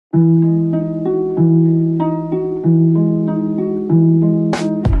Hi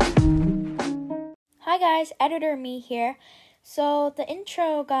guys, editor me here. So the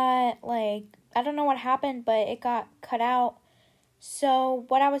intro got I don't know what happened, but it got cut out. So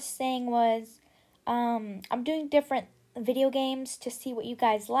what I was saying was I'm doing different video games to see what you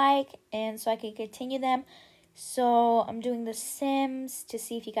guys like and so I can continue them. So I'm doing The Sims to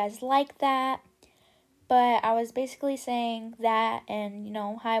see if you guys like that. But I was basically saying that and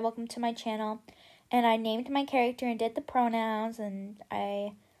hi, welcome to my channel. And I named my character and did the pronouns, and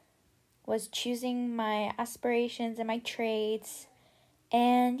I was choosing my aspirations and my traits.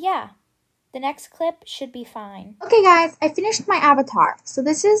 And yeah, the next clip should be fine. Okay guys, I finished my avatar. So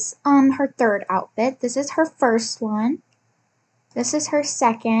this is her third outfit. This is her first one. This is her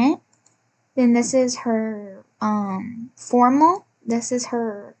second. Then this is her formal. This is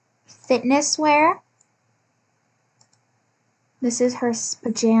her fitness wear. This is her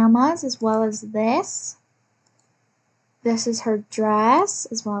pajamas as well as this. This is her dress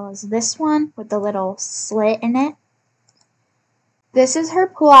as well as this one with the little slit in it. This is her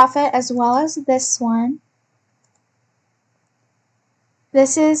pool outfit as well as this one.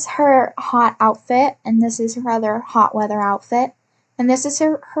 This is her hot outfit, and this is her other hot weather outfit. And this is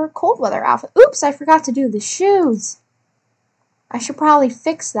her cold weather outfit. Oops, I forgot to do the shoes. I should probably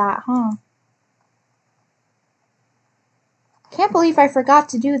fix that, huh? Can't believe I forgot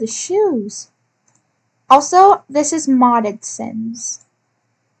to do the shoes. Also, this is modded Sims.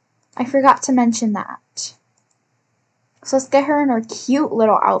 I forgot to mention that. So let's get her in her cute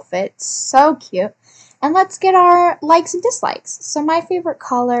little outfit. So cute. And let's get our likes and dislikes. So my favorite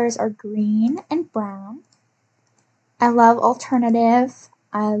colors are green and brown. I love alternative.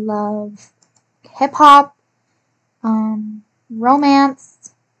 I love hip-hop,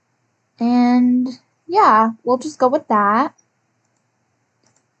 romance, and yeah, we'll just go with that.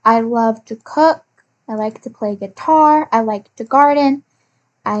 I love to cook. I like to play guitar. I like to garden.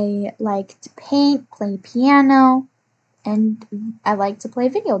 I like to paint, play piano, and I like to play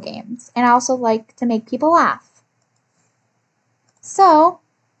video games. And I also like to make people laugh. So,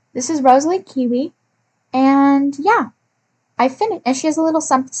 this is Rosalie Kiwi. And yeah, I finished. And she has a little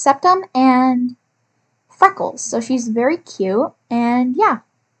septum and freckles. So she's very cute. And yeah,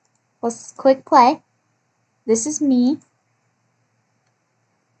 let's click play. This is me.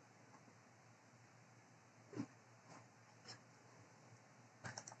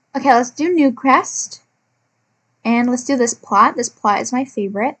 Okay, let's do Newcrest. And let's do this plot. This plot is my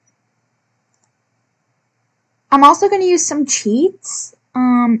favorite. I'm also going to use some cheats.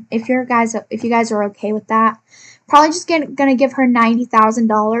 If you guys are okay with that. Probably just going to give her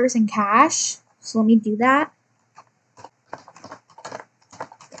 $90,000 in cash. So let me do that.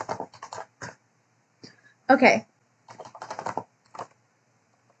 Okay.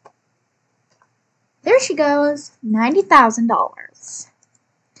 There she goes. $90,000.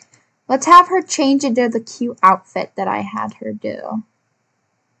 Let's have her change into the cute outfit that I had her do.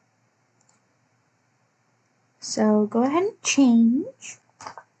 So go ahead and change.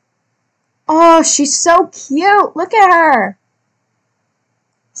 Oh, she's so cute. Look at her.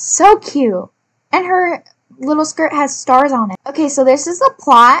 So cute. And her little skirt has stars on it. Okay, so this is the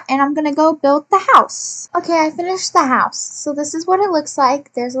plot, and I'm going to go build the house. Okay, I finished the house. So this is what it looks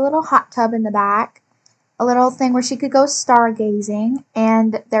like. There's a little hot tub in the back. A little thing where she could go stargazing,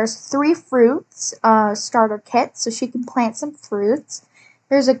 and there's 3 fruits, starter kit, so she can plant some fruits.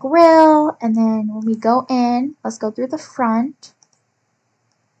 There's a grill, and then when we go in, let's go through the front.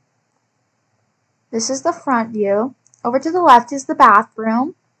 This is the front view. Over to the left is the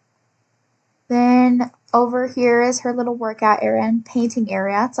bathroom. Then over here is her little workout area and painting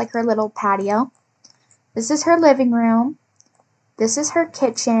area. It's like her little patio. This is her living room. This is her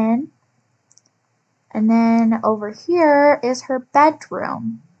kitchen. And then over here is her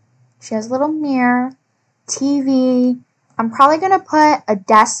bedroom. She has a little mirror, TV. I'm probably going to put a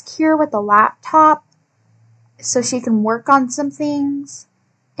desk here with a laptop so she can work on some things.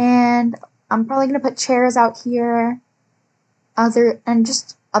 And I'm probably going to put chairs out here.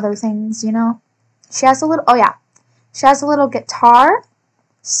 Just other things, you know. She has a little, she has a little guitar.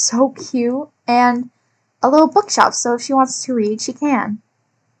 So cute. And a little bookshelf, so if she wants to read, she can.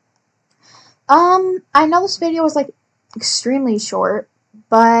 I know this video was extremely short,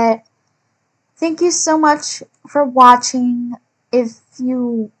 but thank you so much for watching. If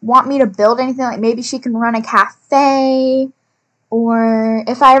you want me to build anything, maybe she can run a cafe, or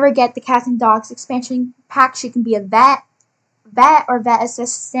if I ever get the Cats and Dogs expansion pack, she can be a vet or vet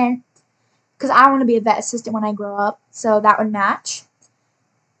assistant, because I want to be a vet assistant when I grow up, so that would match.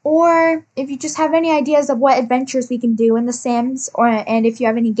 or if you just have any ideas of what adventures we can do in The Sims, and if you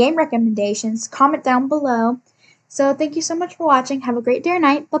have any game recommendations, comment down below. So thank you so much for watching. Have a great day or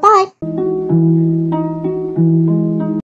night. Bye-bye.